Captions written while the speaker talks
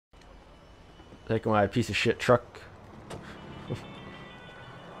Taking my piece of shit truck.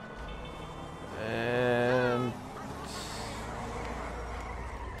 And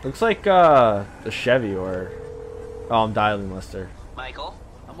looks like the Chevy or I'm dialing Lester. Michael?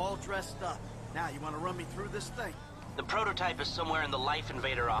 I'm all dressed up. Now, you want to run me through this thing? The prototype is somewhere in the Life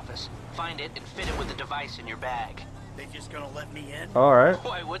Invader office. Find it and fit it with the device in your bag. They just gonna let me in? Alright.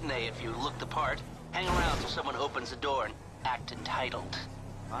 Why wouldn't they if you look the part? Hang around till someone opens the door and act entitled.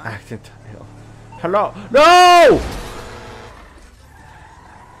 Huh? Act entitled. Hello. No!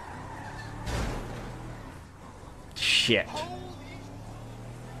 Shit.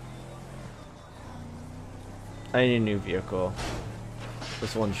 I need a new vehicle.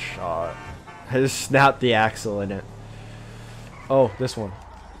 This one's shot. I just snapped the axle in it. Oh, this one.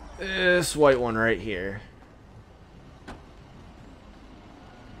 This white one right here.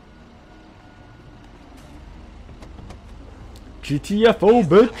 GTFO,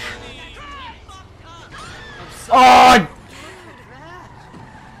 bitch. Oh!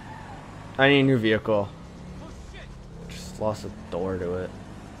 I need a new vehicle. Just lost a door to it.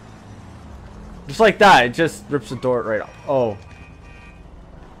 Just like that, it just rips the door right off. Oh.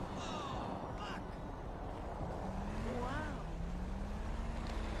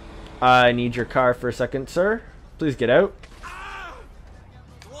 I need your car for a second, sir. Please get out.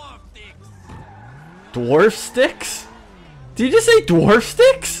 Dwarf sticks? Did you just say dwarf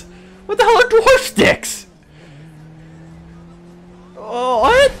sticks? What the hell are dwarf sticks? Oh,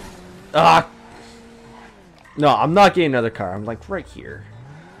 what? Ah. No, I'm not getting another car. I'm like right here.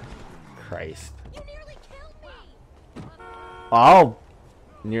 Christ. You nearly killed me. I'll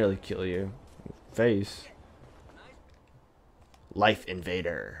nearly kill you. Face. Life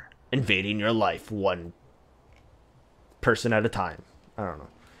Invader. Invading your life one person at a time. I don't know.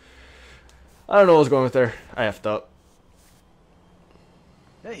 I don't know what was going with there. I effed up.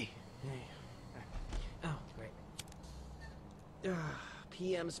 Hey. Oh, great.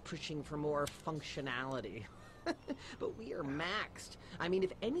 PM's pushing for more functionality. But we are maxed. I mean,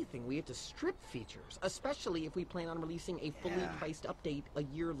 if anything, we have to strip features, especially if we plan on releasing a fully priced update a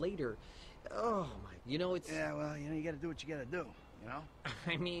year later. Oh my, you know, it's... Yeah, well, you know, you gotta do what you gotta do, you know?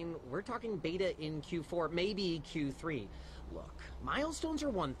 I mean, we're talking beta in Q4, maybe Q3. Look, milestones are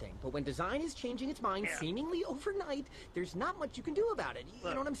one thing, but when design is changing its mind seemingly overnight, there's not much you can do about it.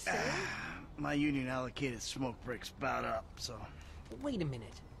 You know what I'm saying? My union allocated smoke breaks about up, so... Wait a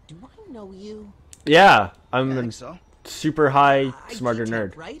minute. Do I know you? Yeah, I'm I a think so. super high, IT smarter tech,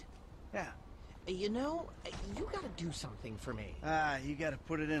 nerd. right? Yeah. You know, you gotta do something for me. You gotta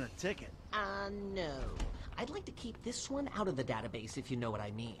put it in a ticket. No. I'd like to keep this one out of the database, if you know what I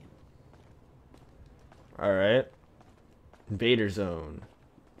mean. Alright. Invader Zone.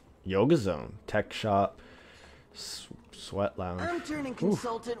 Yoga Zone. Tech Shop. Sweat Lounge. I'm turning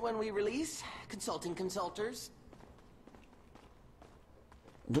consultant when we release. Consulting consulters.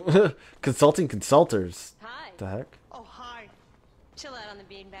 Consulting consulters. Hi. The heck? Oh, hi. Chill out on the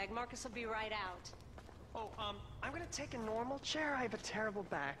beanbag. Marcus will be right out. Oh, I'm gonna take a normal chair. I have a terrible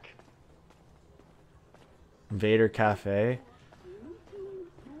back. Invader Cafe.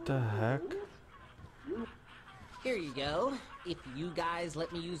 The heck? Here you go. If you guys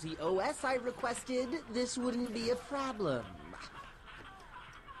let me use the OS I requested, this wouldn't be a problem.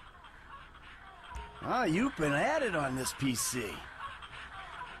 Ah, you've been at it on this PC.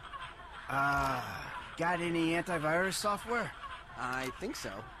 Got any antivirus software? I think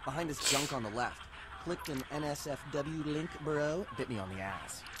so. Behind this junk on the left. Clicked an NSFW link, bro. Bit me on the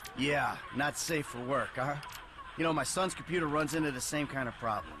ass. Yeah, not safe for work, huh? You know, my son's computer runs into the same kind of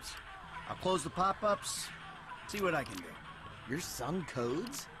problems. I'll close the pop-ups, see what I can do. Your son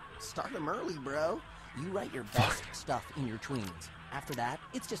codes? Start him early, bro. You write your best stuff in your tweens. After that,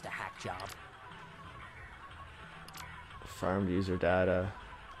 it's just a hack job. Farmed user data.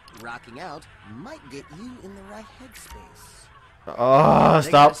 Rocking out might get you in the right headspace. Oh, They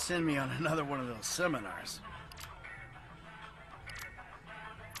stop. gotta send me on another one of those seminars.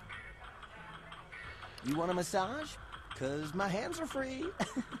 You want a massage? 'Cause my hands are free.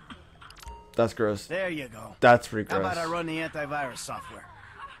 That's gross. There you go. That's pretty How gross. about I run the antivirus software?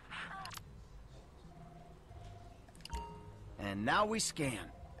 And now we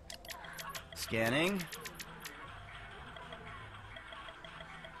scan. Scanning.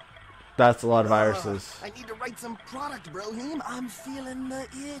 That's a lot of viruses. I need to write some product, Brohim. I'm feeling the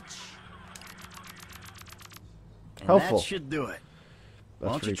itch. And Helpful. that should do it. That's Why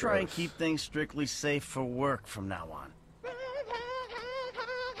don't you pretty try and gross. keep things strictly safe for work from now on?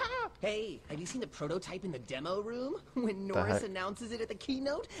 Hey, have you seen the prototype in the demo room? When Norris heck? announces it at the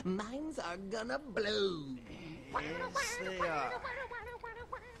keynote, minds are gonna blow. Yes, they are.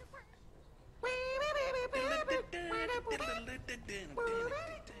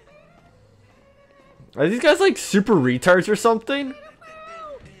 Are these guys like super retards or something?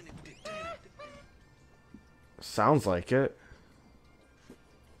 Sounds like it.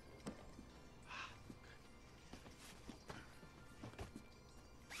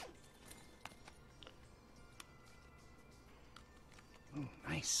 Oh,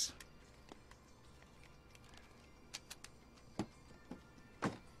 nice.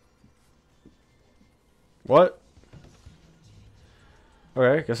 What?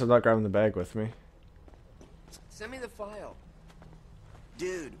 Okay, guess I'm not grabbing the bag with me. Send me the file.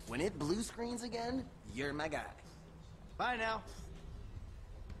 Dude, when it blue screens again, you're my guy. Bye now.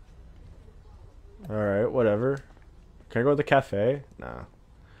 Alright, whatever. Can I go to the cafe? Nah.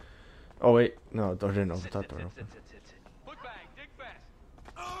 Oh wait, no, door didn't open. That door open. Foot bag, dig fast.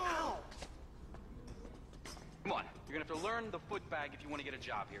 Oh! Come on, you're gonna have to learn the foot bag if you want to get a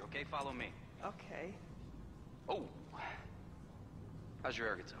job here, okay? Follow me. Okay. Oh. How's your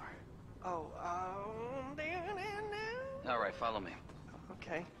air guitar? Oh, Alright, follow me.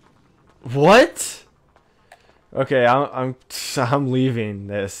 okay. What? Okay, I'm leaving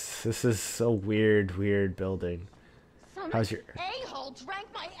this. This is a weird building. How's your a-hole drank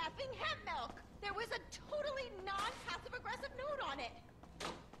my effing hemp milk. There was a totally non-passive aggressive note on it.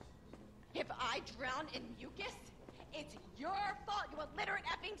 If I drown in mucus, it's your fault, you illiterate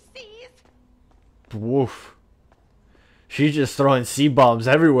effing seas. Woof. She's just throwing C-bombs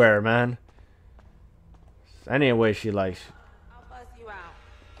everywhere, man. Any way she likes. I'll buzz you out.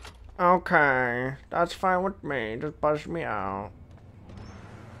 Okay, that's fine with me. Just buzz me out.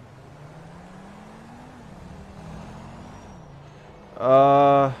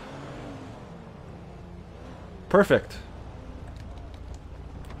 Perfect.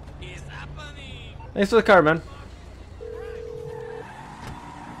 Thanks for the car, man.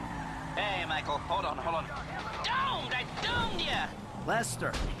 Hey, Michael, hold on. Domed! I domed ya!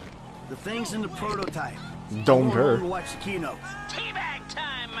 Lester, the thing's in the prototype. Domed Go her. home and watch the keynote. Teabag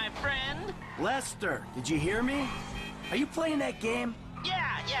time, my friend! Lester, did you hear me? Are you playing that game?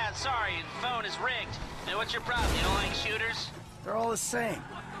 Yeah, sorry, the phone is rigged. Hey, what's your problem? You don't like shooters? They're all the same.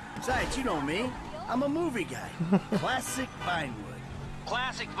 Besides, you know me. I'm a movie guy. Classic Vinewood.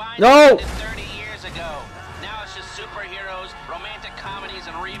 Classic Vine No! ended 30 years ago. Now it's just superheroes, romantic comedies,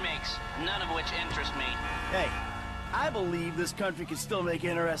 and remakes, none of which interest me. Hey, I believe this country can still make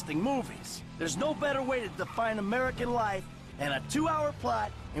interesting movies. There's no better way to define American life than a 2-hour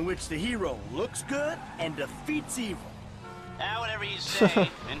plot in which the hero looks good and defeats evil. Whatever you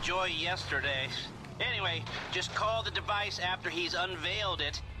say. Enjoy yesterday. Anyway, just call the device after he's unveiled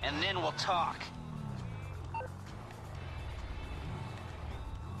it, and then we'll talk.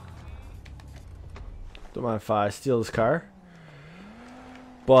 Don't mind if I steal this car.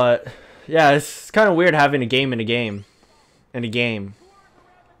 But, yeah, it's kind of weird having a game in a game. In a game.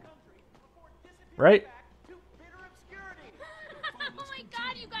 Right? Oh my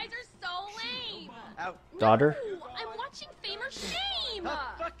god, you guys are so lame. Out. Daughter? No, I'm watching Fame or Shame.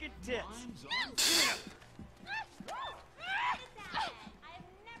 Fucking tits.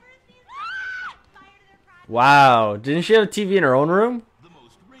 Wow. Didn't she have a TV in her own room? The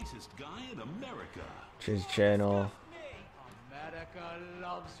most racist guy in America. Change channel. America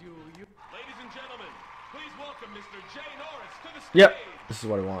loves you. Ladies and gentlemen, please welcome Mr. Jay Norris to the stage. Yep. This is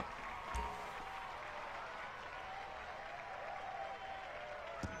what I want.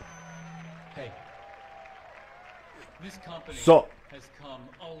 Hey, this company has come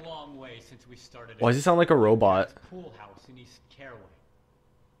a long way since we started. Why does he sound like a robot? Pool house in East Caraway.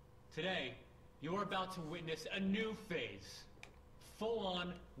 Today, you're about to witness a new phase.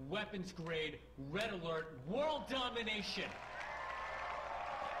 Full-on, weapons-grade, red alert, world domination.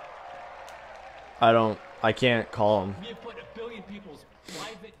 I can't call him. We have put 1 billion people's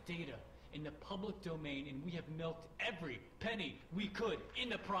private data in the public domain, and we have milked every penny we could in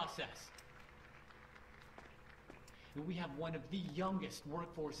the process. And we have one of the youngest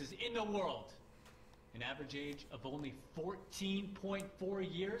workforces in the world. An average age of only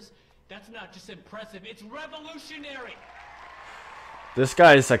 14.4 years. That's not just impressive, it's revolutionary! This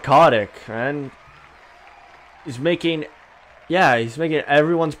guy is psychotic, man. He's making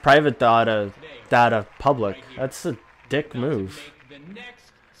everyone's private data public. That's a dick move.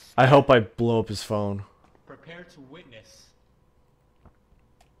 I hope I blow up his phone. Prepare to witness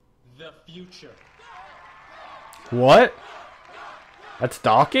the future. What? That's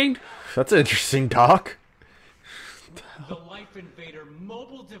docking? That's an interesting dock. The Life Invader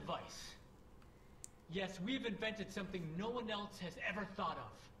mobile device. Yes, we've invented something no one else has ever thought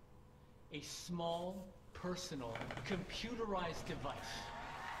of. A small, personal, computerized device.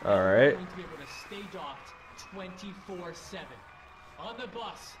 Alright. We're going to be able to stay docked 24/7. On the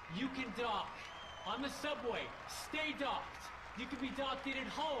bus, you can dock. On the subway, stay docked. You can be docked in at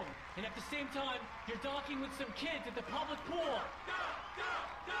home, and at the same time, you're docking with some kids at the public pool.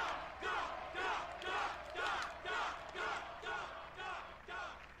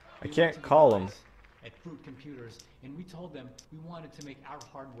 I can't call him. At Fruit Computers, and we told them we wanted to make our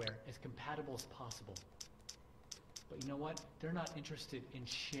hardware as compatible as possible. But you know what? They're not interested in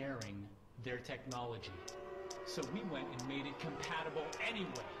sharing their technology. So we went and made it compatible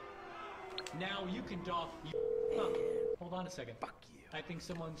anyway. Now you can dock. Hold on a second. Fuck you. I think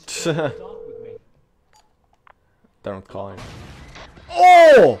someone's trying to dock with me. Don't call him.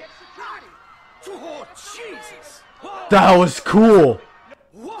 Oh! Oh, Jesus! That was cool.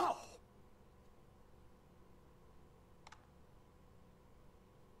 Whoa!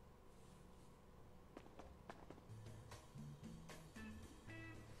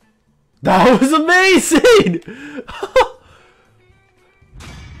 That was amazing!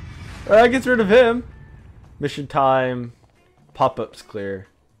 That gets rid of him. Mission time. Pop-ups clear.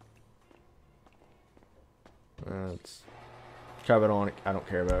 That's crap I don't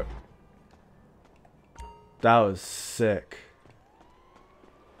care about. That was sick.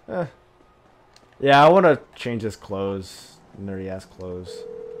 Yeah, I want to change his clothes. Nerdy ass clothes.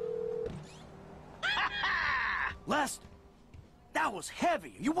 Lester, that was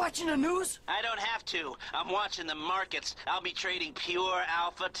heavy. You watching the news? I don't have to. I'm watching the markets. I'll be trading pure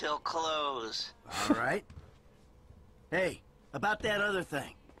alpha till close. All right. Hey, about that other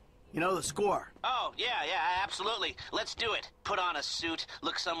thing. You know, the score. Oh, yeah, absolutely. Let's do it. Put on a suit,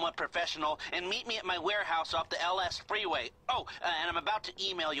 look somewhat professional, and meet me at my warehouse off the LS freeway. Oh, and I'm about to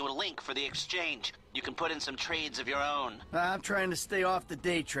email you a link for the exchange. You can put in some trades of your own. I'm trying to stay off the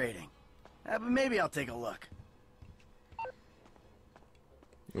day trading. But maybe I'll take a look.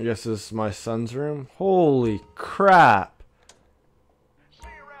 I guess this is my son's room. Holy crap. See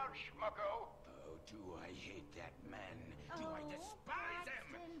you around, schmucko. Oh, do I hate that man. Do I despise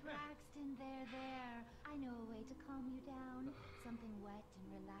him. Braxton, there. I know a way to calm you down. Something wet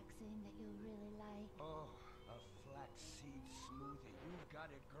and relaxing that you'll really like. Oh, a flaxseed smoothie. You've got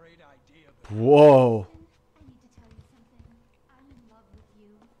a great idea. Whoa. I need to tell you something. I'm in love with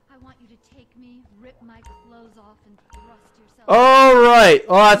you. I want you to take me, rip my clothes off, and thrust yourself. Alright.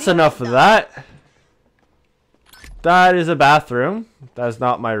 Well, that's enough of that. That is a bathroom. That is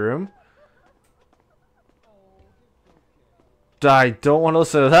not my room. I don't want to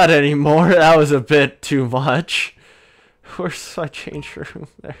listen to that anymore. That was a bit too much. Where's my change room?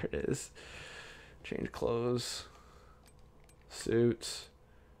 There it is. Change clothes. Suits.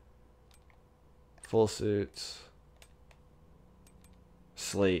 Full suits.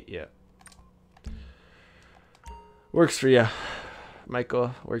 Slate, yeah. Works for you.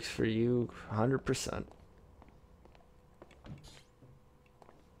 Michael, works for you 100%.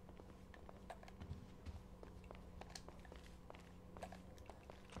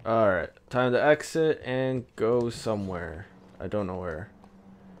 Alright, time to exit and go somewhere. I don't know where.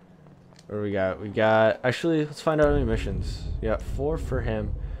 What do we got? We got... Actually, let's find out how many missions. We got 4 for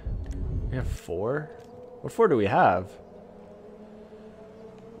him. We have 4? What 4 do we have?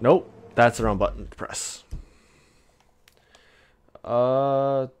 Nope. That's the wrong button to press.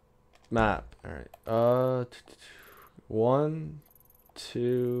 Map. Alright. 1,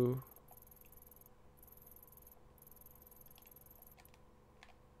 2...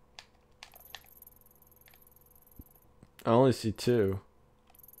 I only see 2.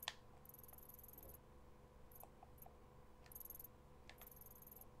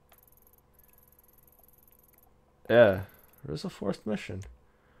 Yeah, where's the 4th mission?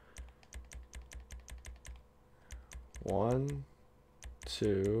 1,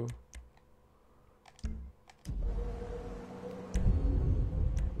 2.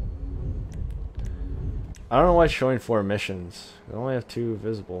 I don't know why it's showing 4 missions. I only have 2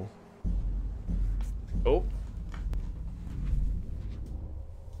 visible. Oh.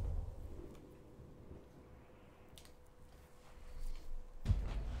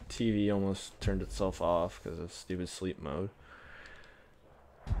 TV almost turned itself off because of stupid sleep mode.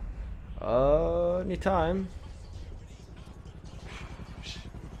 Anytime.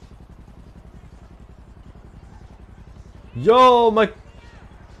 Yo,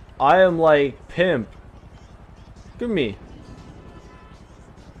 I am like pimp. Look at me.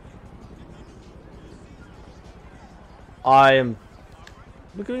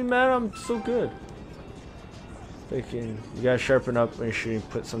 Look at me, man. I'm so good. Thinking you gotta sharpen up when you're shooting.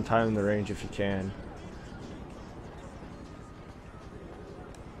 Put some time in the range if you can.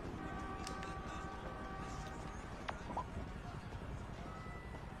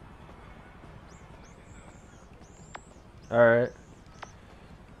 Alright.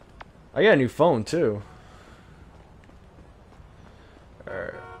 I got a new phone too.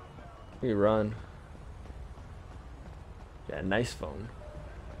 Alright. Let me run. Yeah, nice phone.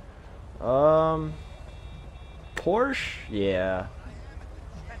 Porsche? Yeah.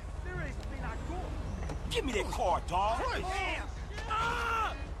 Give me that car, dog.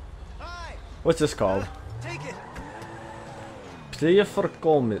 What's this called? Take it. Play for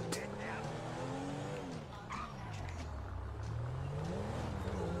Comet.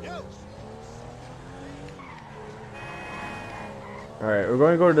 Alright, we're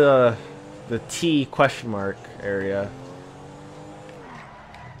going to go to the T question mark area.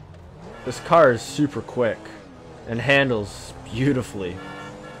 This car is super quick and handles beautifully.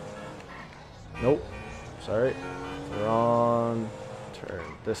 Nope. Sorry. Wrong turn.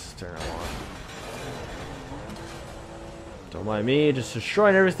 This turn I want. Don't mind me, just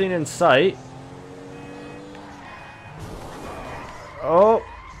destroying everything in sight. Oh.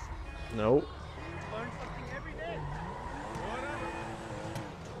 Nope.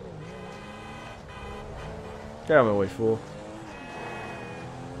 Get out of my way, fool.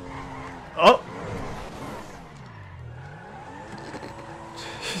 Oh!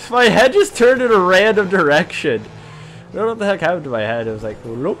 My head just turned in a random direction. I don't know what the heck happened to my head. It was like,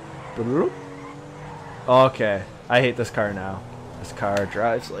 bloop, bloop. Okay. I hate this car now. This car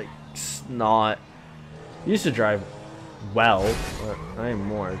drives like snot. It used to drive well, but not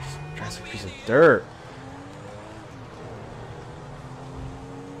anymore. It just drives like a piece of dirt.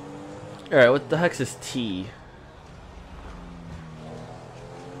 Alright, what the heck's this T?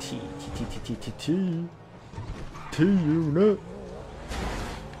 T unit.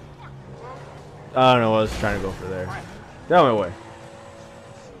 I don't know what I was trying to go for there. Get out of my way.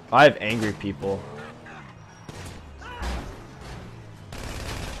 I have angry people.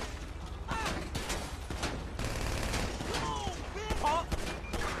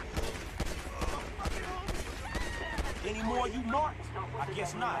 Any more you marked? I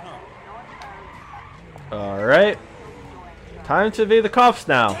guess not, huh? Alright. Time to evade the cops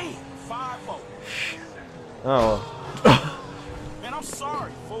now. Damn, 5-0. Oh. Man, I'm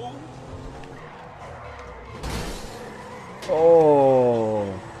sorry, fool.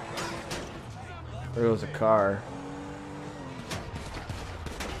 Oh. There goes a car.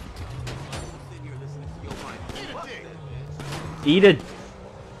 Eat a...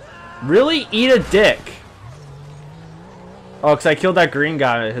 Really? Eat a dick. Oh, because I killed that green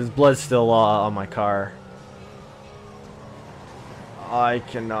guy. His blood's still on my car. I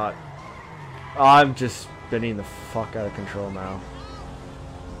cannot... I'm just spinning the fuck out of control now.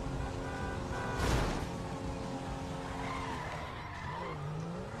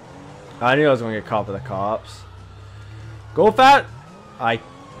 I knew I was going to get caught by the cops. Go fat!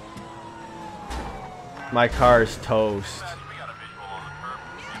 My car is toast.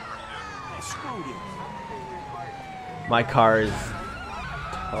 My car is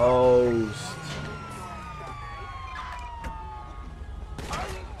toast.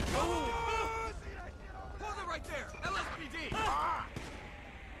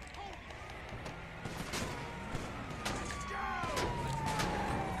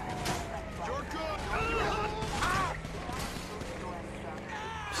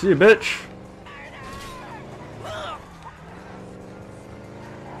 See you, bitch.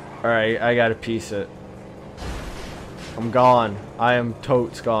 Alright, I gotta piece it. I'm gone. I am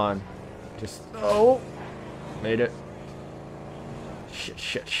totes gone. Just... Oh! Made it. Shit,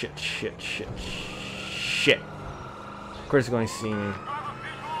 shit, shit, shit, shit, shit. Of course he's going to see me.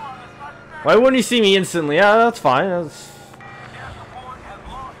 Why wouldn't he see me instantly? Yeah, that's fine. That's...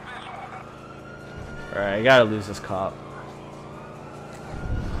 Alright, I gotta lose this cop.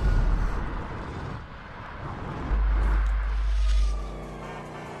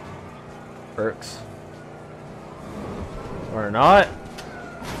 Perks. Or not.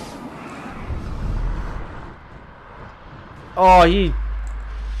 Oh, he...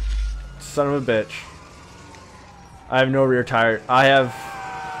 Son of a bitch. I have no rear tire. I have...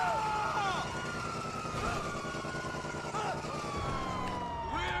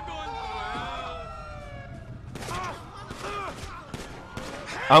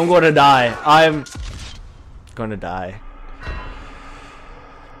 I'm gonna die. I'm gonna die.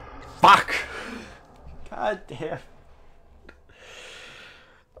 Fuck! God damn.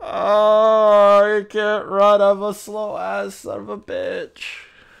 Oh, I can't run. I'm a slow ass son of a bitch.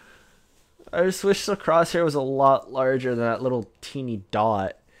 I just wish the crosshair was a lot larger than that little teeny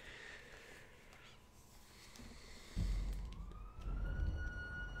dot.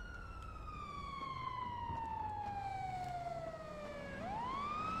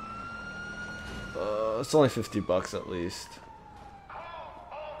 It's only $50 at least.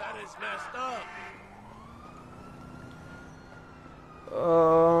 That is messed up.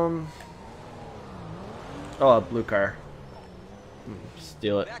 Oh, a blue car.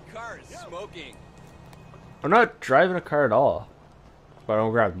 Steal it. That car is smoking. I'm not driving a car at all. But I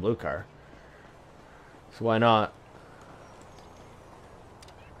don't grab the blue car. So why not?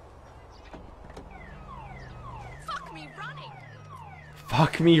 Fuck me running.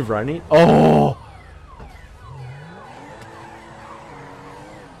 Fuck me running? Oh!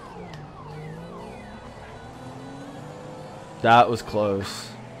 That was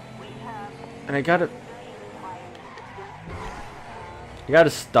close. And I got a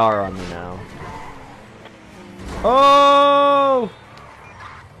star on me now. Oh!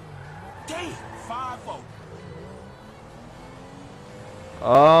 Damn,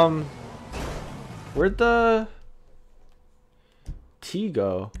 5-0. Where'd the T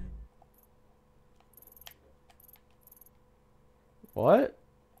go? What?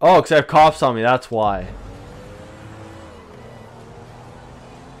 Oh, because I have cops on me, that's why.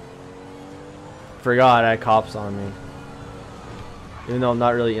 Forgot I had cops on me. Even though I'm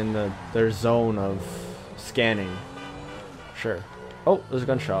not really in their zone of scanning. Sure. Oh, there's a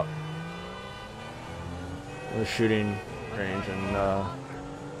gunshot. The shooting range and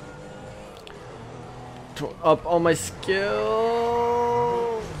up all my skill.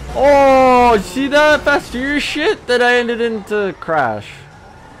 Oh, see that Fast Furious shit that I ended into crash.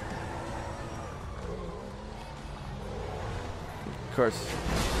 Of course.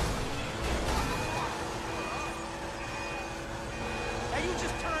 Hey, you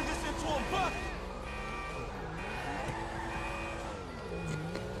just turned this into a buck.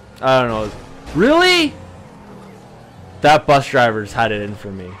 I don't know. Really? That bus driver's had it in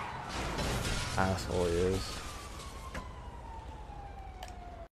for me. Asshole he is.